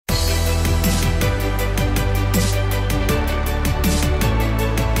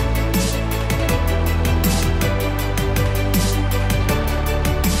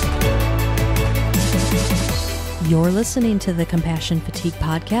You're listening to the Compassion Fatigue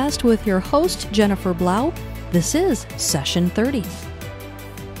Podcast with your host, Jennifer Blau. This is Session 30.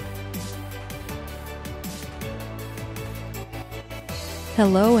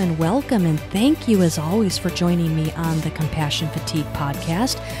 Hello and welcome, and thank you as always for joining me on the Compassion Fatigue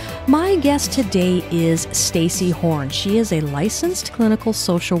Podcast. My guest today is Stacey Horn. She is a licensed clinical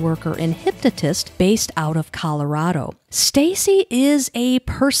social worker and hypnotist based out of Colorado. Stacey is a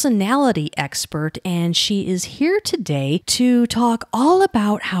personality expert, and she is here today to talk all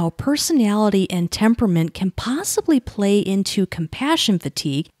about how personality and temperament can possibly play into compassion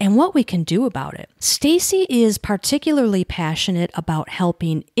fatigue and what we can do about it. Stacey is particularly passionate about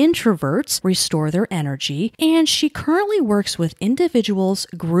helping introverts restore their energy, and she currently works with individuals,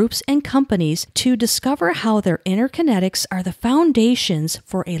 groups, and companies to discover how their inner kinetics are the foundations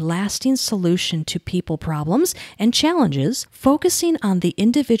for a lasting solution to people problems and challenges, focusing on the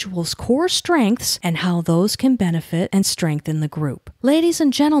individual's core strengths and how those can benefit and strengthen the group. Ladies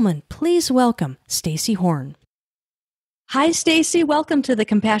and gentlemen, please welcome Stacey Horn. Hi, Stacey. Welcome to the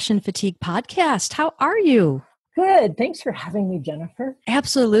Compassion Fatigue Podcast. How are you? Good. Thanks for having me, Jennifer.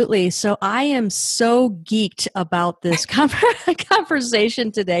 Absolutely. So I am so geeked about this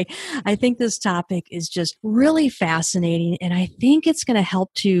conversation today. I think this topic is just really fascinating, and I think it's going to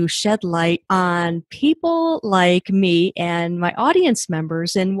help to shed light on people like me and my audience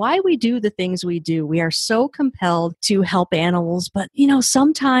members and why we do the things we do. We are so compelled to help animals, but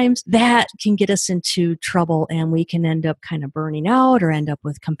sometimes that can get us into trouble and we can end up kind of burning out or end up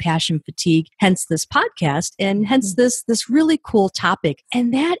with compassion fatigue, hence this podcast. And hence this really cool topic.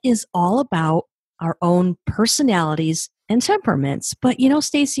 And that is all about our own personalities and temperaments. But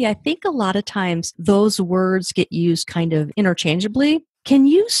Stacey, I think a lot of times those words get used kind of interchangeably. Can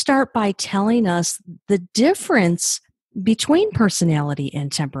you start by telling us the difference between personality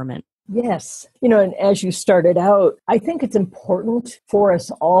and temperament? Yes. And as you started out, I think it's important for us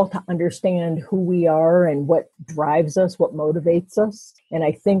all to understand who we are and what drives us, what motivates us. And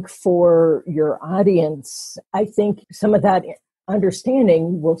I think for your audience, I think some of that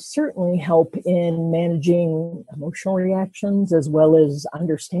understanding will certainly help in managing emotional reactions as well as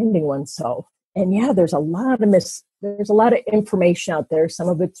understanding oneself. And yeah, there's a lot of information out there. Some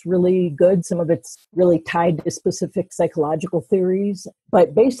of it's really good. Some of it's really tied to specific psychological theories.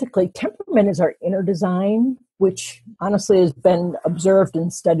 But basically, temperament is our inner design, which honestly has been observed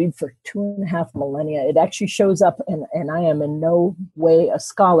and studied for 2.5 millennia. It actually shows up, and I am in no way a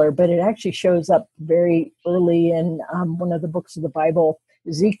scholar, but it actually shows up very early in one of the books of the Bible,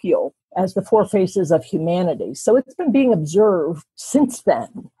 Ezekiel, as the 4 faces of humanity. So it's been being observed since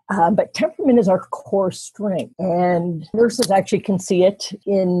then. But temperament is our core strength. And nurses actually can see it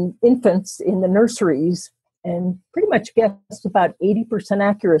in infants in the nurseries and pretty much guess about 80%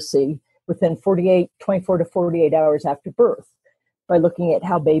 accuracy within 24 to 48 hours after birth by looking at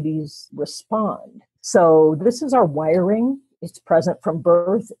how babies respond. So this is our wiring. It's present from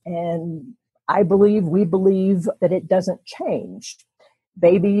birth. And we believe that it doesn't change.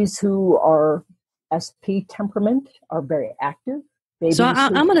 Babies who are SP temperament are very active. So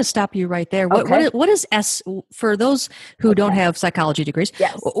I'm going to stop you right there. Okay. What is S, for those who don't have psychology degrees,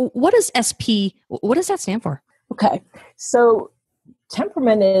 yes. What is SP, what does that stand for? Okay. So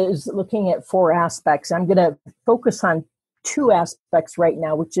temperament is looking at 4 aspects. I'm going to focus on 2 aspects right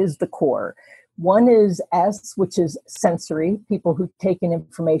now, which is the core. One is S, which is sensory, people who take in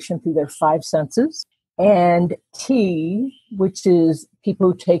information through their 5 senses. And T, which is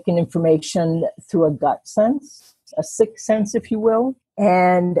people who take in information through a gut sense, a 6th sense, if you will.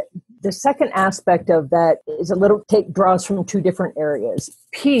 And the second aspect of that is draws from 2 different areas.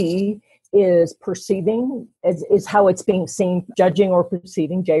 P is perceiving, is how it's being seen, judging or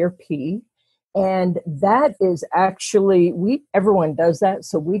perceiving, J or P. And that is actually, everyone does that,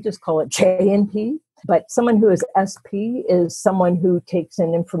 so we just call it J and P. But someone who is SP is someone who takes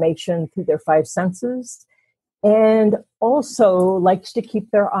in information through their 5 senses and also likes to keep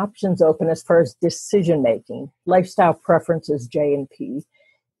their options open as far as decision-making. Lifestyle preferences, J and P.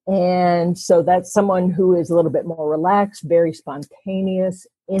 And so that's someone who is a little bit more relaxed, very spontaneous,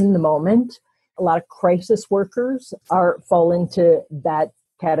 in the moment. A lot of crisis workers fall into that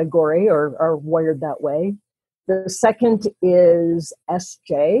category or are wired that way. The second is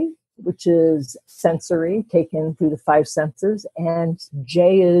SJ, which is sensory, taken through the 5 senses. And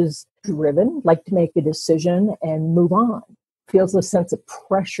J is driven, like to make a decision and move on. Feels a sense of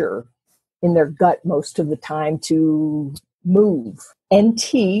pressure in their gut most of the time to move.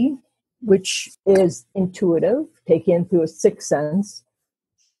 NT, which is intuitive, taken through a 6th sense.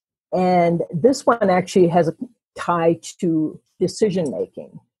 And this one actually has a tie to decision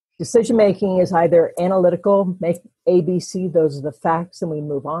making. Decision making is either analytical, make ABC, those are the facts, and we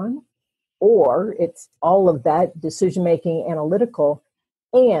move on, or it's all of that decision making, analytical,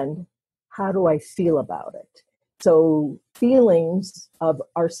 and how do I feel about it? So feelings of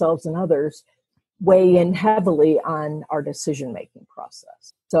ourselves and others weigh in heavily on our decision-making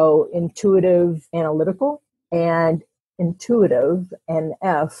process. So intuitive, analytical, and intuitive,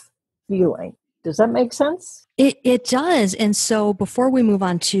 NF, feeling. Does that make sense? It does. And so before we move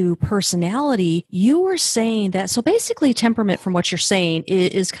on to personality, you were saying that, so basically temperament, from what you're saying,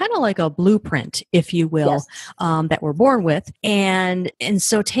 is kind of like a blueprint, if you will, Yes. that we're born with. And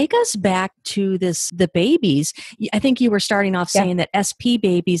so take us back to the babies. I think you were starting off saying that SP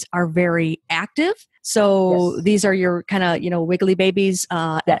babies are very active. So these are your kind of, wiggly babies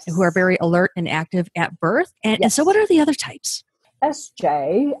who are very alert and active at birth. And so what are the other types?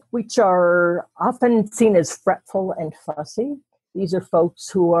 SJ, which are often seen as fretful and fussy. These are folks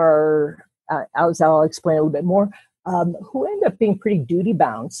who are, as I'll explain a little bit more, who end up being pretty duty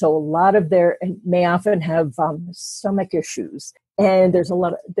bound. So a lot of may often have stomach issues, and there's a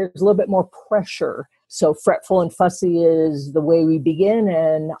little bit more pressure. So fretful and fussy is the way we begin,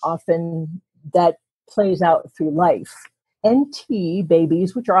 and often that plays out through life. NT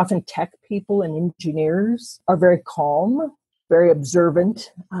babies, which are often tech people and engineers, are very calm, very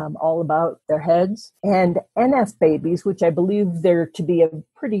observant, all about their heads. And NF babies, which I believe they're to be a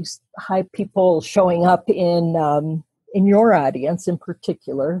pretty high people showing up in your audience in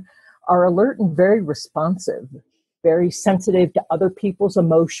particular, are alert and very responsive, very sensitive to other people's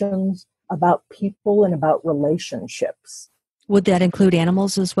emotions, about people and about relationships. Would that include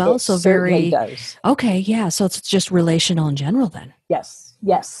animals as well? It certainly does. Okay, yeah. So it's just relational in general then.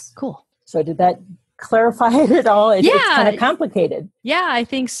 Yes. Cool. So did that clarify it at all? It's kind of complicated. Yeah, I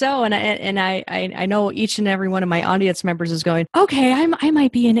think so. And I know each and every one of my audience members is going, okay, I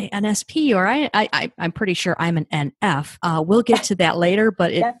might be an SP, or I'm pretty sure I'm an NF. We'll get to that later,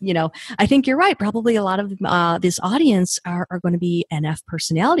 but I think you're right. Probably a lot of this audience are going to be NF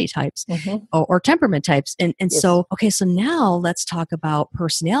personality types or temperament types. And so now let's talk about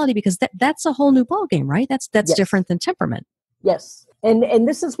personality, because that's a whole new ballgame, right? That's different than temperament. Yes. And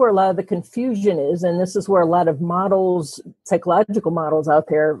this is where a lot of the confusion is, and this is where a lot of models, psychological models out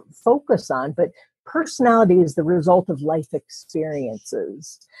there focus on. But personality is the result of life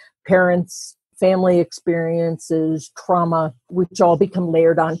experiences, parents, family experiences, trauma, which all become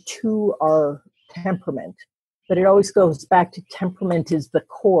layered onto our temperament. But it always goes back to temperament is the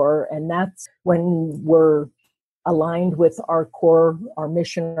core, and that's when we're aligned with our core, our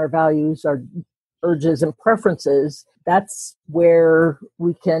mission, our values, our urges and preferences. That's where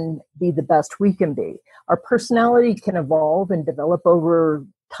we can be the best we can be. Our personality can evolve and develop over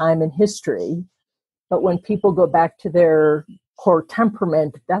time and history. But when people go back to their core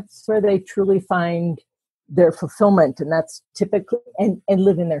temperament, that's where they truly find their fulfillment. And that's typically, and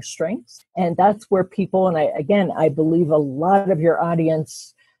live in their strengths. And that's where people, and I believe a lot of your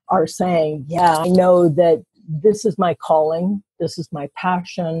audience are saying, yeah, I know that this is my calling. This is my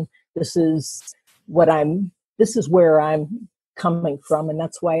passion. This is where I'm coming from, and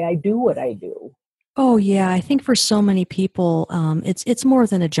that's why I do what I do. Oh yeah, I think for so many people, it's more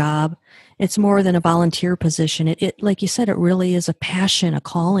than a job. It's more than a volunteer position. It like you said, it really is a passion, a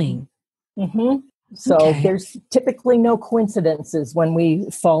calling. Mm-hmm. So there's typically no coincidences when we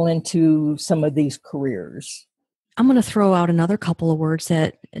fall into some of these careers. I'm going to throw out another couple of words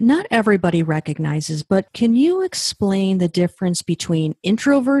that not everybody recognizes, but can you explain the difference between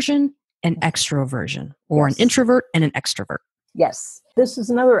introversion and extroversion, or an introvert and an extrovert? Yes. This is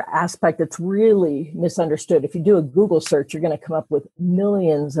another aspect that's really misunderstood. If you do a Google search, you're going to come up with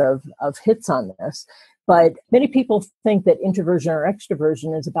millions of hits on this. But many people think that introversion or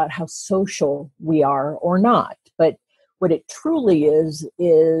extroversion is about how social we are or not. But what it truly is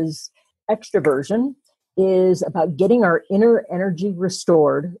extroversion is about getting our inner energy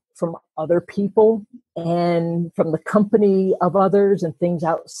restored from other people and from the company of others and things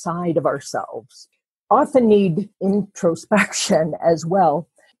outside of ourselves. Often need introspection as well.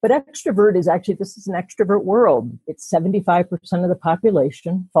 But extrovert is actually, this is an extrovert world. It's 75% of the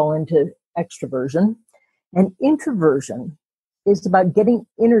population fall into extroversion. And introversion is about getting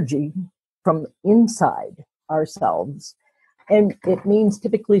energy from inside ourselves. And it means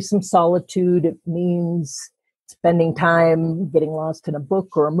typically some solitude. It means spending time getting lost in a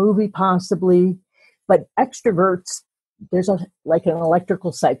book or a movie possibly. But extroverts, there's like an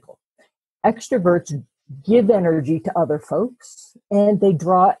electrical cycle. Extroverts give energy to other folks, and they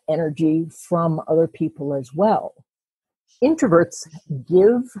draw energy from other people as well. Introverts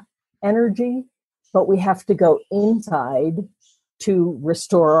give energy, but we have to go inside to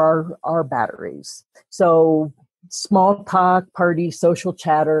restore our batteries. So small talk, party, social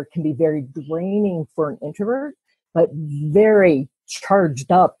chatter can be very draining for an introvert, but very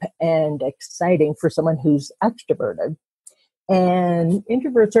charged up and exciting for someone who's extroverted. And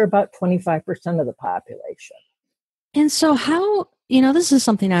introverts are about 25% of the population. And so how, this is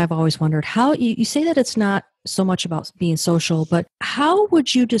something I've always wondered, how you say that it's not so much about being social, but how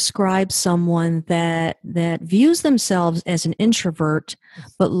would you describe someone that views themselves as an introvert,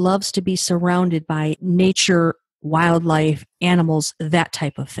 but loves to be surrounded by nature, wildlife, animals, that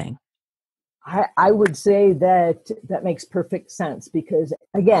type of thing? I would say that makes perfect sense because,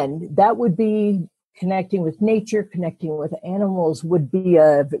 again, that would be connecting with nature, connecting with animals could be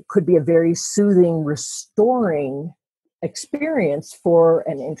a very soothing, restoring experience for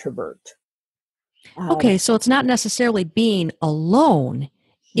an introvert. Okay, so it's not necessarily being alone.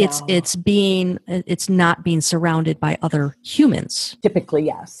 No. It's not being surrounded by other humans. Typically,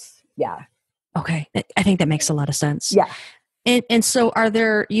 yes. Yeah. Okay, I think that makes a lot of sense. Yeah. And so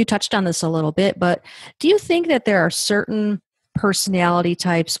you touched on this a little bit, but do you think that there are certain personality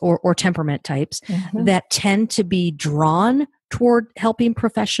types or temperament types that tend to be drawn toward helping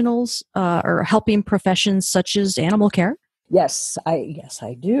professionals or helping professions such as animal care? Yes,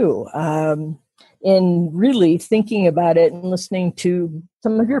 I do. In really thinking about it and listening to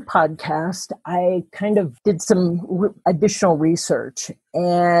some of your podcast, I kind of did some additional research,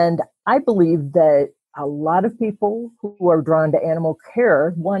 and I believe that a lot of people who are drawn to animal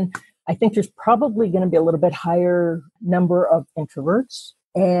care, one, I think there's probably going to be a little bit higher number of introverts.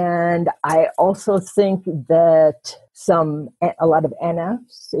 And I also think that a lot of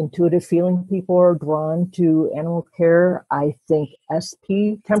NFs, intuitive feeling people, are drawn to animal care. I think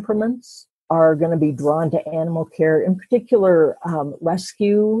SP temperaments are going to be drawn to animal care, in particular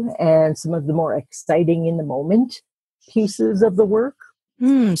rescue and some of the more exciting in the moment pieces of the work.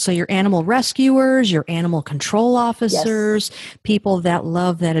 So your animal rescuers, your animal control officers, people that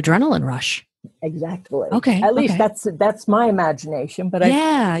love that adrenaline rush. Exactly. Okay. At least that's my imagination, but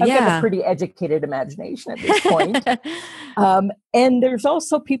I've got a pretty educated imagination at this point. And there's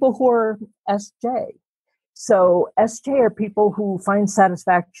also people who are SJ. So SJ are people who find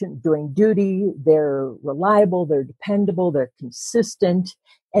satisfaction doing duty. They're reliable, they're dependable, they're consistent,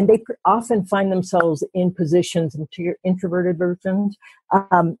 and they often find themselves in positions, introverted versions,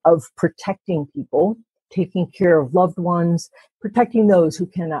 of protecting people, taking care of loved ones, protecting those who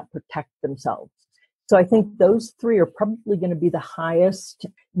cannot protect themselves. So I think those three are probably going to be the highest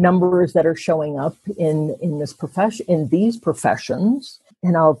numbers that are showing up in this profession, in these professions.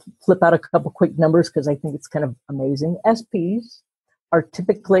 And I'll flip out a couple quick numbers because I think it's kind of amazing. SPs are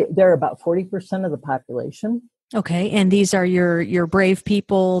they're about 40% of the population. Okay, and these are your brave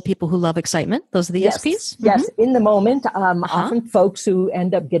people who love excitement. Those are the SPs? Yes, in the moment. Often folks who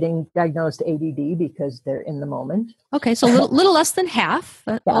end up getting diagnosed ADD because they're in the moment. Okay, so a little less than half.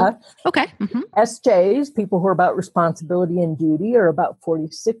 Okay. SJs, people who are about responsibility and duty, are about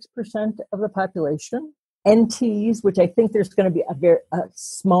 46% of the population. NTs, which I think there's going to be a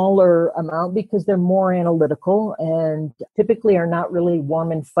smaller amount because they're more analytical and typically are not really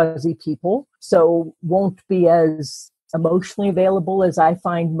warm and fuzzy people, so won't be as emotionally available as I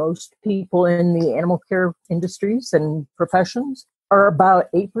find most people in the animal care industries and professions, are about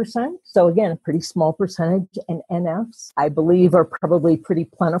 8%. So again, a pretty small percentage. And NFs, I believe, are probably pretty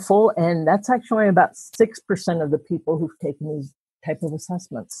plentiful. And that's actually about 6% of the people who've taken these type of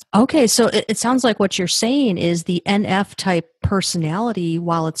assessments. Okay, so it sounds like what you're saying is the NF type personality,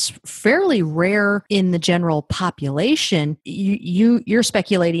 while it's fairly rare in the general population, you're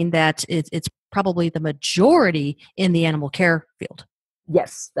speculating that it's probably the majority in the animal care field.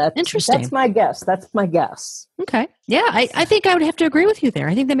 Yes, that's interesting. That's my guess. Okay, yeah, I think I would have to agree with you there.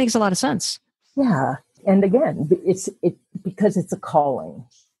 I think that makes a lot of sense. Yeah, and again, it's because it's a calling.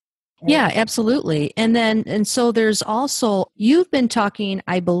 Yeah, absolutely. And so there's also, you've been talking,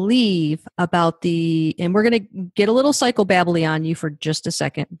 I believe, about and we're going to get a little psychobabbly on you for just a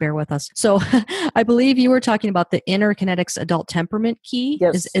second. Bear with us. So I believe you were talking about the inner kinetics adult temperament key.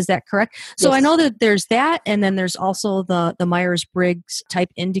 Yes. Is that correct? So yes. I know that there's that, and then there's also the Myers-Briggs type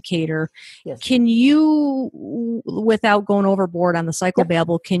indicator. Yes. Can you, without going overboard on the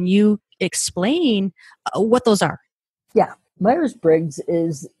psychobabble, can you explain what those are? Yeah. Myers-Briggs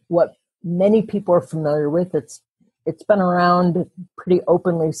is what many people are familiar with. It's been around pretty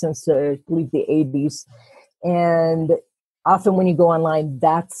openly since I believe the 80s. And often when you go online,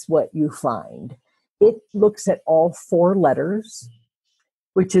 that's what you find. It looks at all four letters,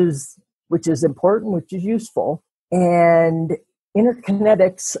 which is important, which is useful. And inner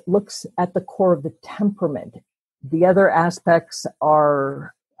kinetics looks at the core of the temperament. The other aspects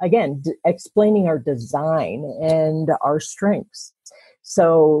are, again, explaining our design and our strengths.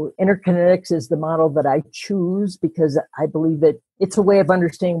 So interkinetics is the model that I choose because I believe that it's a way of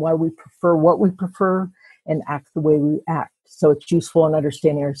understanding why we prefer what we prefer and act the way we act. So it's useful in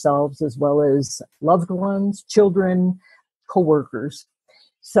understanding ourselves as well as loved ones, children, coworkers.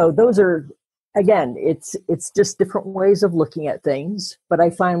 So those are, again, it's just different ways of looking at things. But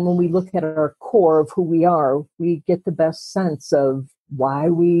I find when we look at our core of who we are, we get the best sense of why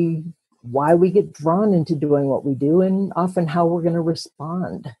we get drawn into doing what we do and often how we're going to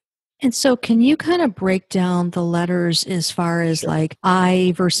respond. And so can you kind of break down the letters as far as like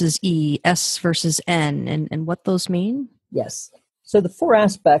I versus E, S versus N, and what those mean? Yes. So the 4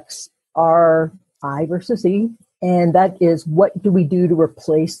 aspects are I versus E, and that is what do we do to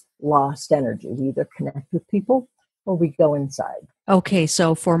replace lost energy? We either connect with people or we go inside. Okay,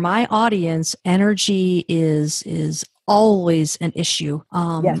 so for my audience, energy is always an issue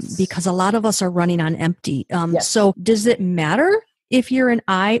because a lot of us are running on empty. So does it matter if you're an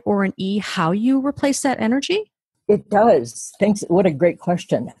I or an E, how you replace that energy? It does. Thanks. What a great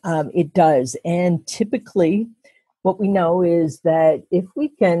question. It does. And typically what we know is that if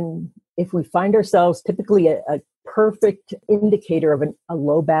we find ourselves, typically a perfect indicator of a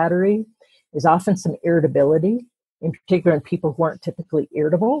low battery is often some irritability, in particular in people who aren't typically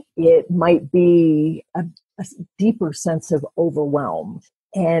irritable. It might be a deeper sense of overwhelm.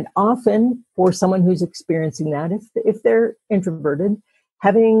 And often for someone who's experiencing that, if they're introverted,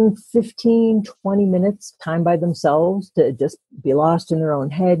 having 15, 20 minutes time by themselves to just be lost in their own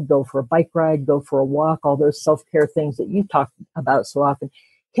head, go for a bike ride, go for a walk, all those self-care things that you talk about so often,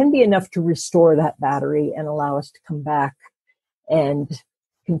 can be enough to restore that battery and allow us to come back and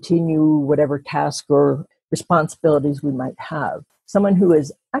continue whatever task or responsibilities we might have. Someone who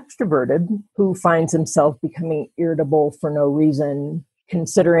is extroverted, who finds himself becoming irritable for no reason,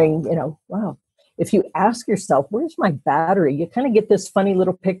 considering, wow, if you ask yourself, where's my battery? You kind of get this funny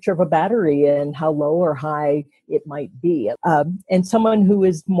little picture of a battery and how low or high it might be. And someone who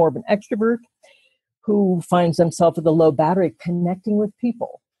is more of an extrovert, who finds themselves with a low battery, connecting with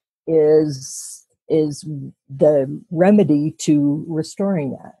people is the remedy to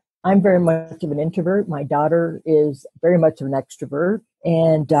restoring that. I'm very much of an introvert. My daughter is very much of an extrovert.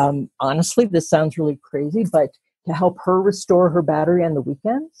 And honestly, this sounds really crazy, but to help her restore her battery on the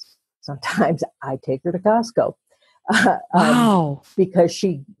weekends, sometimes I take her to Costco. Wow. Because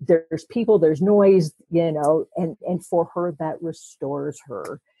there's people, there's noise, and for her that restores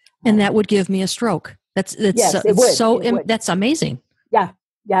her. And that would give me a stroke. That's amazing.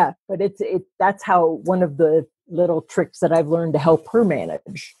 Yeah. But that's how one of the little tricks that I've learned to help her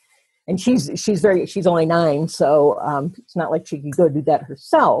manage. And she's only 9, so it's not like she could go do that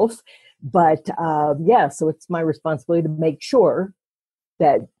herself. But so it's my responsibility to make sure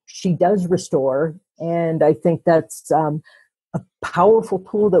that she does restore. And I think that's a powerful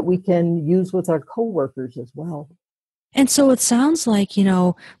tool that we can use with our coworkers as well. And so it sounds like,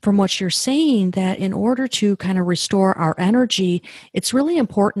 from what you're saying, that in order to kind of restore our energy, it's really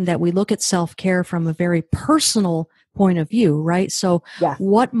important that we look at self-care from a very personal point of view, right? So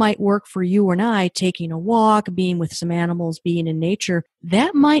what might work for you and I, taking a walk, being with some animals, being in nature,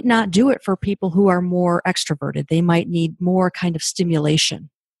 that might not do it for people who are more extroverted. They might need more kind of stimulation.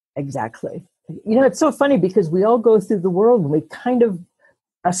 Exactly. It's so funny because we all go through the world and we kind of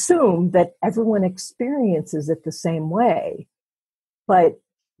assume that everyone experiences it the same way. But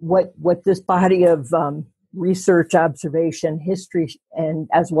what this body of research, observation, history, and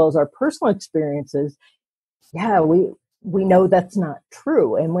as well as our personal experiences, we know that's not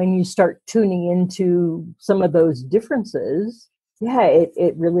true. And when you start tuning into some of those differences,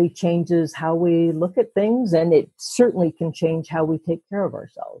 it really changes how we look at things, and it certainly can change how we take care of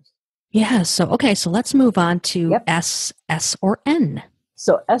ourselves. Yeah. So let's move on to S or N.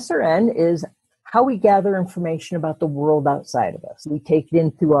 So S or N is how we gather information about the world outside of us. We take it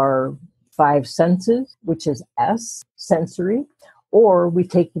in through our 5 senses, which is S, sensory, or we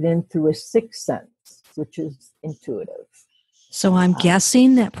take it in through a 6th sense, which is intuitive. So I'm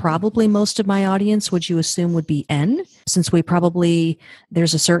guessing that probably most of my audience, would you assume, would be N, since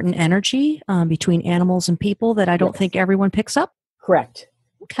there's a certain energy between animals and people that I don't think everyone picks up? Correct.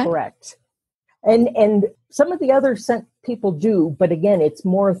 Okay. Correct. And some of the other people do, but again, it's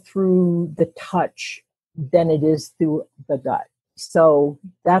more through the touch than it is through the gut. So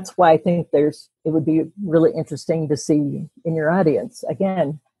that's why I think it would be really interesting to see in your audience,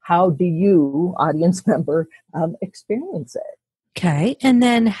 again, how do you, audience member, experience it? Okay. And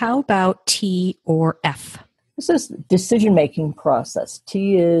then how about T or F? This is decision-making process.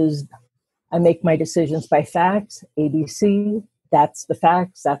 T is I make my decisions by facts, ABC, that's the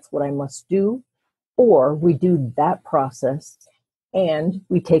facts, that's what I must do. Or we do that process and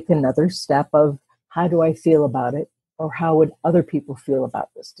we take another step of how do I feel about it? Or how would other people feel about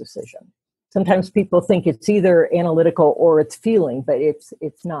this decision? Sometimes people think it's either analytical or it's feeling, but it's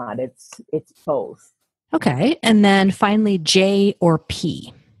not. It's both. Okay. And then finally, J or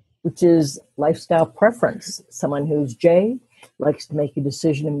P. Which is lifestyle preference. Someone who's J likes to make a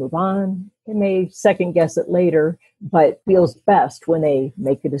decision and move on. They may second guess it later, but feels best when they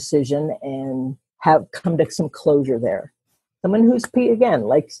make a decision and have come to some closure there. Someone who's P, again,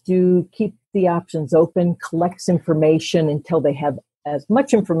 likes to keep the options open, collects information until they have as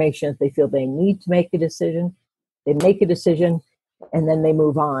much information as they feel they need to make a decision. They make a decision and then they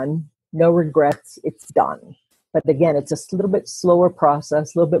move on. No regrets. It's done. But again, it's a little bit slower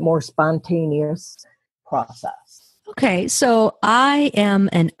process, a little bit more spontaneous process. Okay, so I am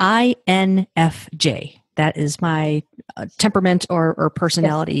an INFJ. That is my temperament or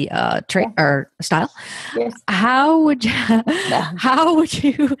personality trait or style. Yes. How would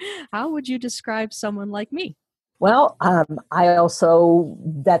you describe someone like me? Well,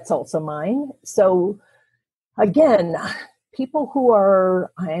 that's also mine. So again, people who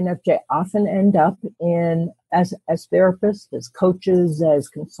are INFJ often end up in as therapists, as coaches, as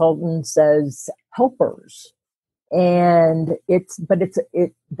consultants, as helpers. And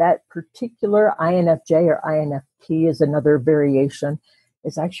that particular INFJ or INFP is another variation.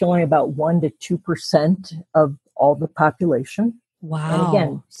 It's actually only about 1% to 2% of all the population. Wow. And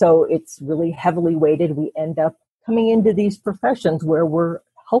again, so it's really heavily weighted. We end up coming into these professions where we're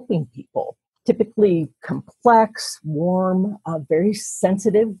helping people. Typically complex, warm, very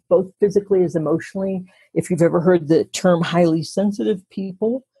sensitive, both physically as emotionally. If you've ever heard the term highly sensitive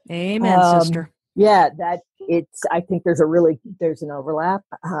people. Amen, sister. Yeah, I think there's an overlap,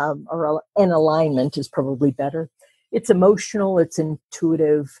 or an alignment is probably better. It's emotional, it's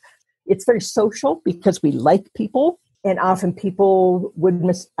intuitive, it's very social because we like people. And often people would,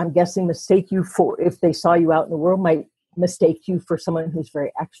 I'm guessing, mistake you for, if they saw you out in the world, might mistake you for someone who's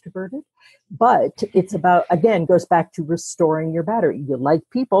very extroverted. But it's about, again, goes back to restoring your battery. You like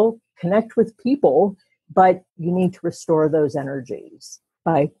people, connect with people, but you need to restore those energies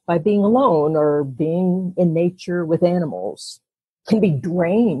by being alone or being in nature with animals. Can be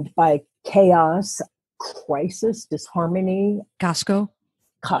drained by chaos, crisis, disharmony. Costco,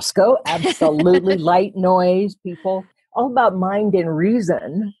 absolutely. Light noise, people. All about mind and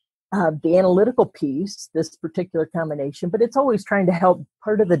reason. The analytical piece, this particular combination, but it's always trying to help.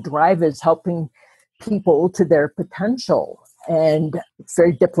 Part of the drive is helping people to their potential. And it's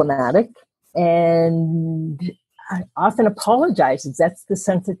very diplomatic and often apologizes. That's the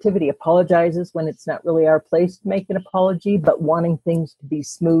sensitivity. Apologizes when it's not really our place to make an apology, but wanting things to be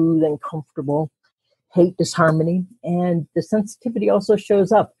smooth and comfortable. Hate disharmony. And the sensitivity also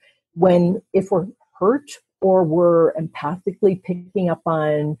shows up if we're hurt or we're empathically picking up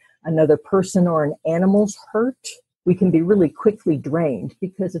on another person or an animal's hurt, we can be really quickly drained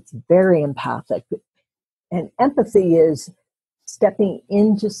because it's very empathic. And empathy is stepping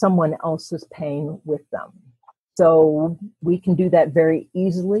into someone else's pain with them. So we can do that very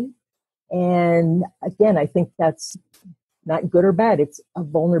easily. And again, I think that's not good or bad. It's a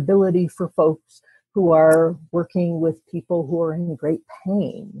vulnerability for folks who are working with people who are in great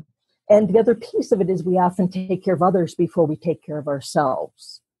pain. And the other piece of it is we often take care of others before we take care of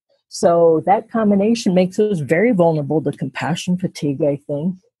ourselves. So that combination makes us very vulnerable to compassion fatigue, I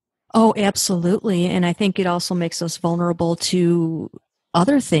think. Oh, absolutely. And I think it also makes us vulnerable to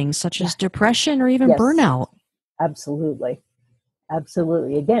other things such as depression or even burnout. Absolutely.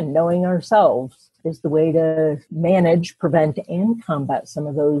 Absolutely. Again, knowing ourselves is the way to manage, prevent, and combat some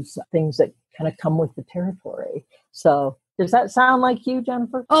of those things that kind of come with the territory. So does that sound like you,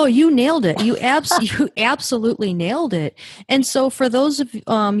 Jennifer? Oh, you nailed it. You absolutely nailed it. And so for those of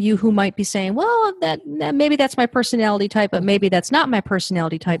you who might be saying, well, that maybe that's my personality type, but maybe that's not my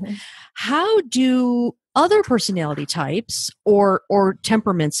personality type. Mm-hmm. How do other personality types or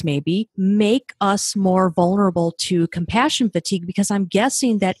temperaments maybe make us more vulnerable to compassion fatigue? Because I'm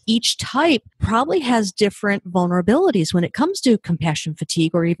guessing that each type probably has different vulnerabilities when it comes to compassion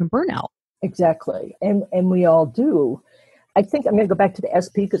fatigue or even burnout. Exactly. And we all do. I think I'm going to go back to the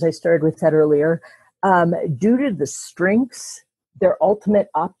SP because I started with that earlier. Due to the strengths, they're ultimate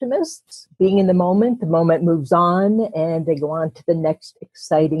optimists. Being in the moment moves on and they go on to the next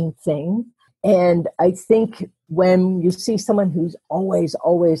exciting thing. And I think when you see someone who's always,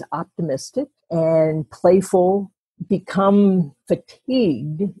 always optimistic and playful, become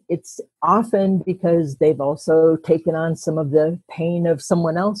fatigued, it's often because they've also taken on some of the pain of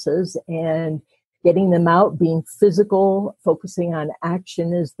someone else's, and getting them out, being physical, focusing on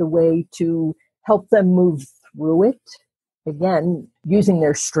action is the way to help them move through it. Again, using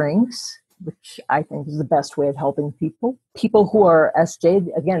their strengths, which I think is the best way of helping people. People who are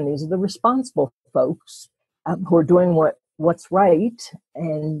SJ, again, these are the responsible folks who are doing what's right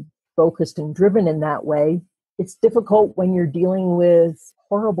and focused and driven in that way. It's difficult when you're dealing with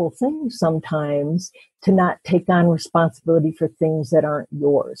horrible things sometimes to not take on responsibility for things that aren't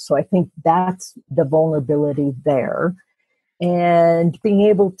yours. So I think that's the vulnerability there. And being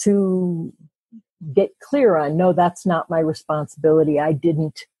able to get clear on, no, that's not my responsibility. I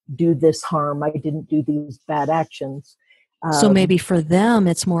didn't do this harm. I didn't do these bad actions. So maybe for them,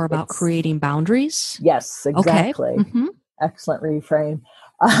 it's more about creating boundaries? Yes, exactly. Okay. Mm-hmm. Excellent reframe.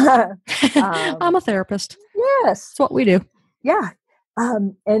 I'm a therapist. Yes. That's what we do. Yeah.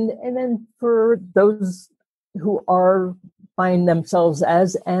 And then for those who find themselves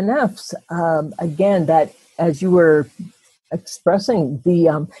as NFs, again, that as you were expressing,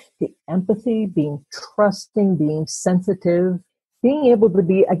 the empathy, being trusting, being sensitive, being able to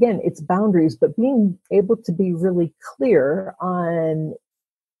be, again, it's boundaries, but being able to be really clear on,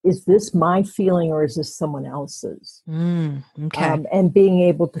 is this my feeling or is this someone else's? Okay. And being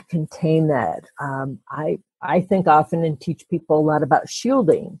able to contain that. I think often and teach people a lot about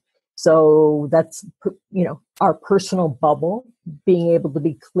shielding. So that's, our personal bubble, being able to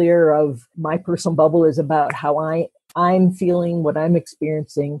be clear of my personal bubble is about how I'm feeling, what I'm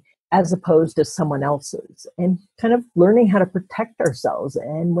experiencing, as opposed to someone else's, and kind of learning how to protect ourselves.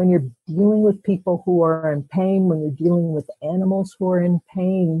 And when you're dealing with people who are in pain, when you're dealing with animals who are in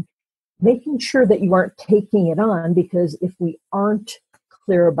pain, making sure that you aren't taking it on, because if we aren't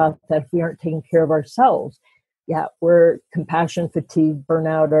clear about that, if we aren't taking care of ourselves, we're compassion, fatigue,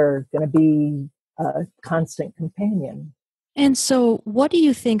 burnout are going to be a constant companion. And so what do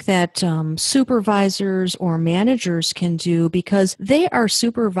you think that supervisors or managers can do, because they are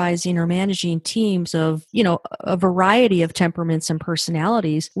supervising or managing teams of, a variety of temperaments and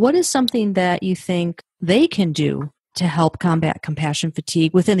personalities? What is something that you think they can do to help combat compassion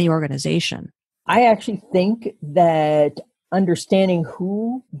fatigue within the organization? I actually think that understanding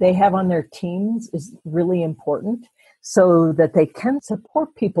who they have on their teams is really important, so that they can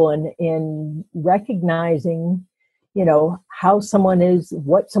support people in recognizing how someone is,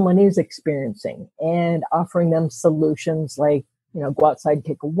 what someone is experiencing, and offering them solutions like, go outside,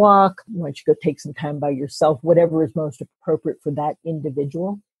 take a walk. Why don't you go take some time by yourself, whatever is most appropriate for that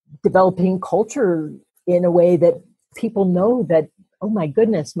individual. Developing culture in a way that people know that, oh my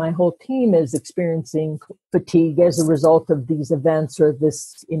goodness, my whole team is experiencing fatigue as a result of these events or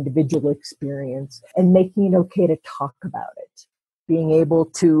this individual experience, and making it okay to talk about it. Being able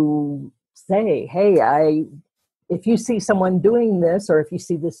to say, hey, if you see someone doing this, or if you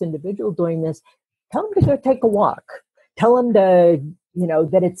see this individual doing this, tell them to go take a walk. Tell them to,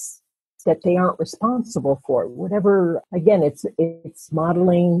 that they aren't responsible for it. Whatever, again, it's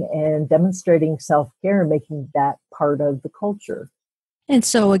modeling and demonstrating self-care and making that part of the culture. And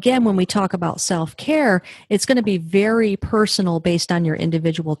so again, when we talk about self-care, it's going to be very personal based on your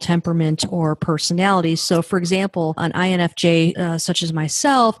individual temperament or personality. So for example, an INFJ, such as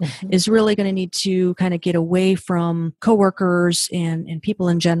myself, is really going to need to kind of get away from coworkers and people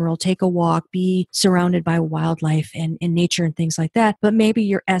in general, take a walk, be surrounded by wildlife and nature and things like that. But maybe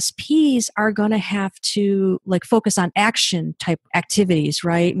your SPs are going to have to focus on action type activities,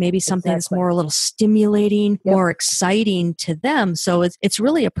 right? Maybe something that's more a little stimulating, more exciting to them. So it's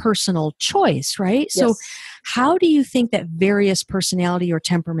really a personal choice, right? Yes. So how do you think that various personality or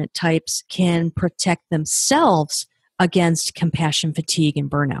temperament types can protect themselves against compassion fatigue and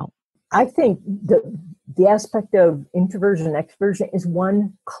burnout? I think the aspect of introversion, extroversion is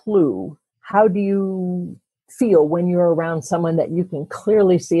one clue. How do you feel when you're around someone that you can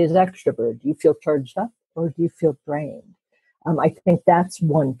clearly see as extrovert? Do you feel charged up or do you feel drained? I think that's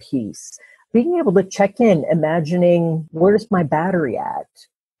one piece. Being able to check in, imagining, where's my battery at?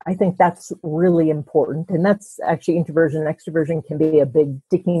 I think that's really important. And that's actually introversion and extroversion can be a big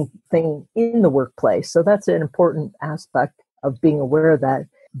sticking thing in the workplace. So that's an important aspect of being aware of that.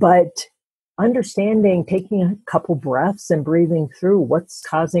 But understanding, taking a couple breaths and breathing through what's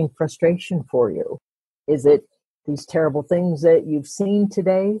causing frustration for you. Is it these terrible things that you've seen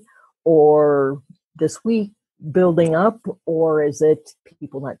today or this week building up, or is it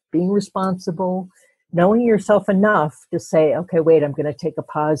people not being responsible? Knowing yourself enough to say, okay, wait, I'm going to take a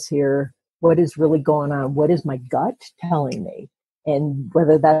pause here. What is really going on? What is my gut telling me? And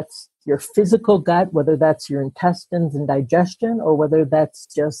whether that's your physical gut, whether that's your intestines and digestion, or whether that's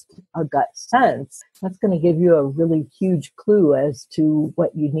just a gut sense, that's going to give you a really huge clue as to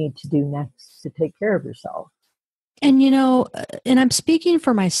what you need to do next to take care of yourself. And, and I'm speaking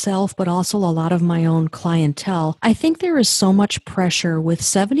for myself, but also a lot of my own clientele. I think there is so much pressure with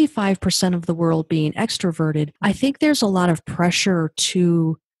 75% of the world being extroverted. I think there's a lot of pressure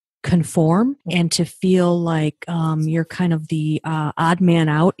to conform and to feel like you're kind of the odd man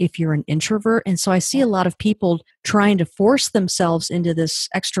out if you're an introvert. And so I see a lot of people trying to force themselves into this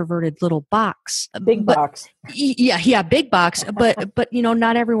extroverted little box. Big box. Yeah, big box. But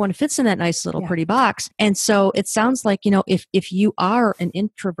not everyone fits in that nice little pretty box. And so it sounds like, if you are an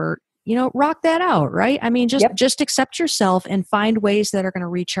introvert, rock that out, right? I mean, just accept yourself and find ways that are going to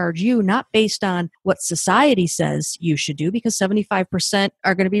recharge you, not based on what society says you should do, because 75%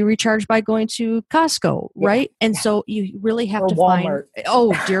 are going to be recharged by going to Costco, right? And so you really have to Walmart. find,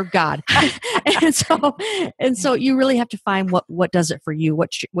 oh dear God. and so you really have to find what does it for you,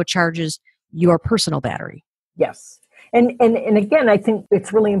 what charges your personal battery. Yes. And again, I think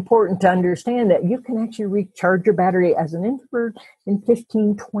it's really important to understand that you can actually recharge your battery as an introvert in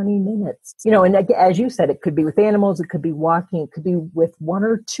 15, 20 minutes. And as you said, it could be with animals, it could be walking, it could be with one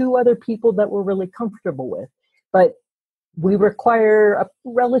or two other people that we're really comfortable with. But we require a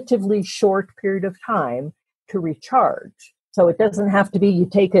relatively short period of time to recharge. So it doesn't have to be you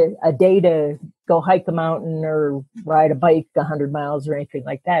take a day to go hike a mountain or ride a bike 100 miles or anything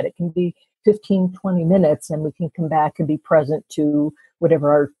like that. It can be 15, 20 minutes, and we can come back and be present to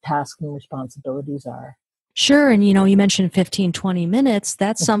whatever our tasks and responsibilities are. Sure. And, you mentioned 15, 20 minutes.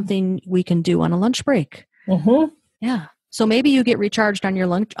 That's something we can do on a lunch break. Mm-hmm. Yeah. So maybe you get recharged on your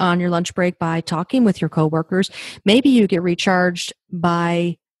lunch break by talking with your coworkers. Maybe you get recharged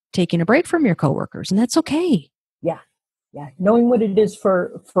by taking a break from your coworkers, and that's okay. Yeah. Yeah. Knowing what it is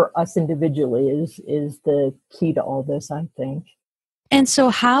for us individually is the key to all this, I think. And so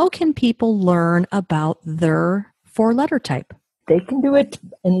how can people learn about their 4-letter type? They can do it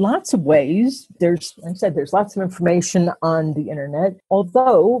in lots of ways. There's lots of information on the internet.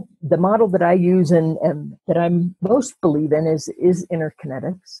 Although the model that I use and that I'm most believe in is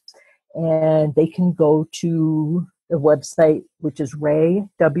interkinetics. And they can go to the website, which is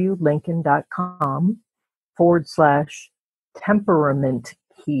raywlincoln.com/temperament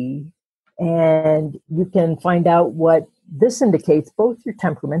key. And you can find out what this indicates, both your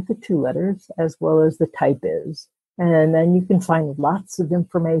temperament, the 2 letters, as well as the type is. And then you can find lots of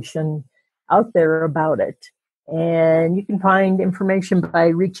information out there about it. And you can find information by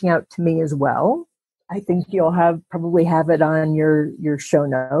reaching out to me as well. I think you'll probably have it on your show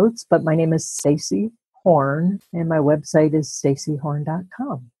notes, but my name is Stacey Horn, and my website is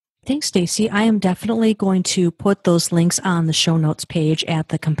staceyhorn.com. Thanks, Stacey. I am definitely going to put those links on the show notes page at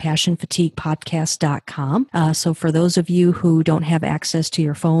the CompassionFatiguePodcast.com. So for those of you who don't have access to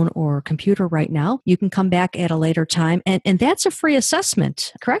your phone or computer right now, you can come back at a later time. And that's a free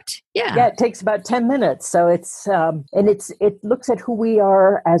assessment, correct? Yeah. Yeah, it takes about 10 minutes. So it's it looks at who we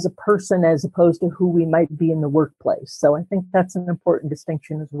are as a person as opposed to who we might be in the workplace. So I think that's an important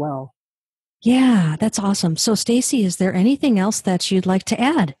distinction as well. Yeah, that's awesome. So Stacey, is there anything else that you'd like to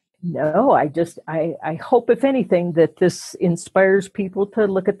add? No, I hope, if anything, that this inspires people to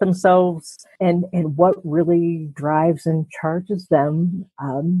look at themselves and what really drives and charges them.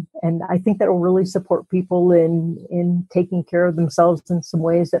 And I think that will really support people in taking care of themselves in some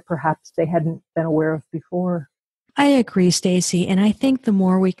ways that perhaps they hadn't been aware of before. I agree, Stacey. And I think the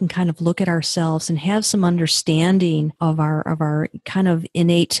more we can kind of look at ourselves and have some understanding of our kind of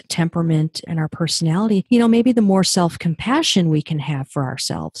innate temperament and our personality, maybe the more self-compassion we can have for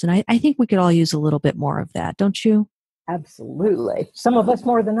ourselves. And I think we could all use a little bit more of that, don't you? Absolutely. Some of us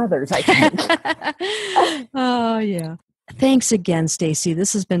more than others, I think. Oh, yeah. Thanks again, Stacey.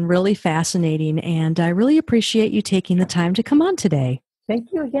 This has been really fascinating, and I really appreciate you taking the time to come on today. Thank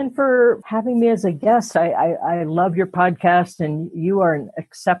you again for having me as a guest. I love your podcast, and you are an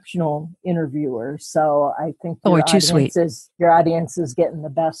exceptional interviewer. So I think your audience is getting the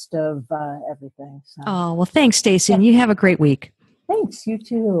best of everything. So. Oh, well, thanks, Stacey, and you have a great week. Thanks, you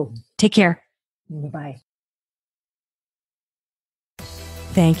too. Take care. Bye.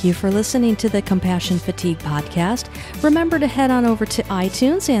 Thank you for listening to the Compassion Fatigue podcast. Remember to head on over to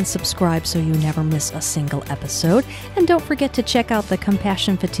iTunes and subscribe so you never miss a single episode. And don't forget to check out the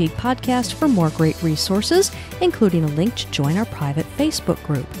Compassion Fatigue podcast for more great resources, including a link to join our private Facebook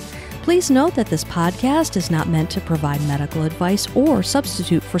group. Please note that this podcast is not meant to provide medical advice or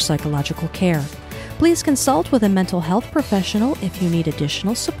substitute for psychological care. Please consult with a mental health professional if you need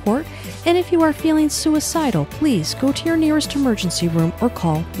additional support, and if you are feeling suicidal, please go to your nearest emergency room or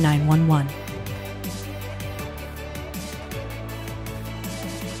call 911.